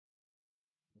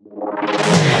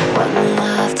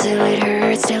till it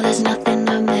hurts, till there's nothing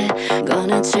of me.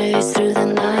 Gonna chase through the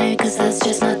night, cause that's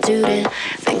just not duty.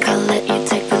 Think I'll let you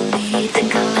take the lead,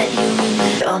 think I'll let you win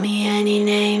it. Call me any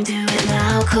name, do it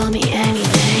now, call me any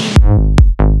name.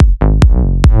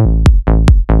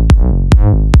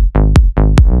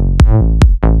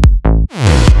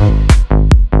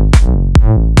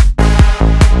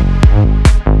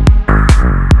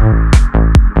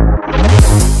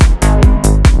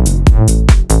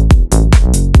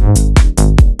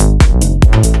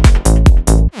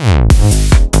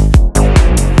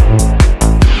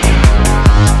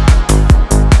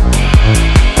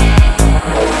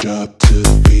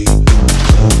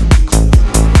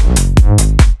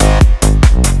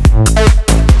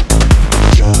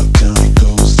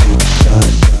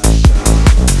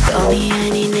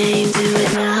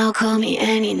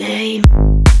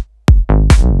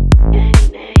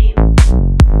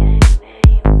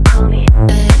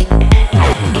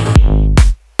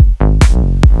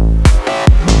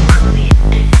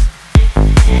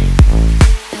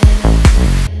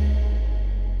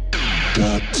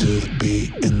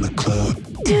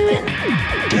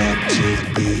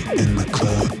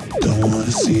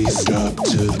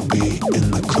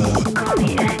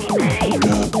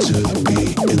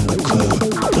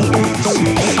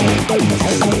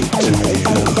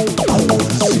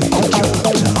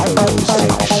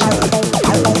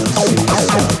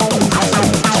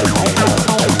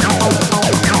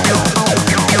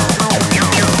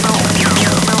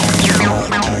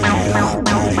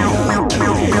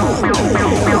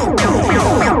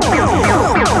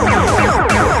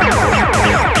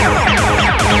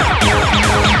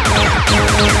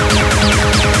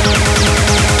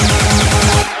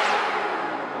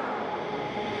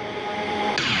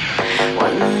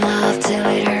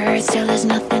 Till there's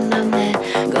nothing of me.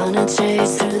 Gonna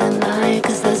chase through the night,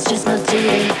 cause that's just not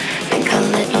duty. Think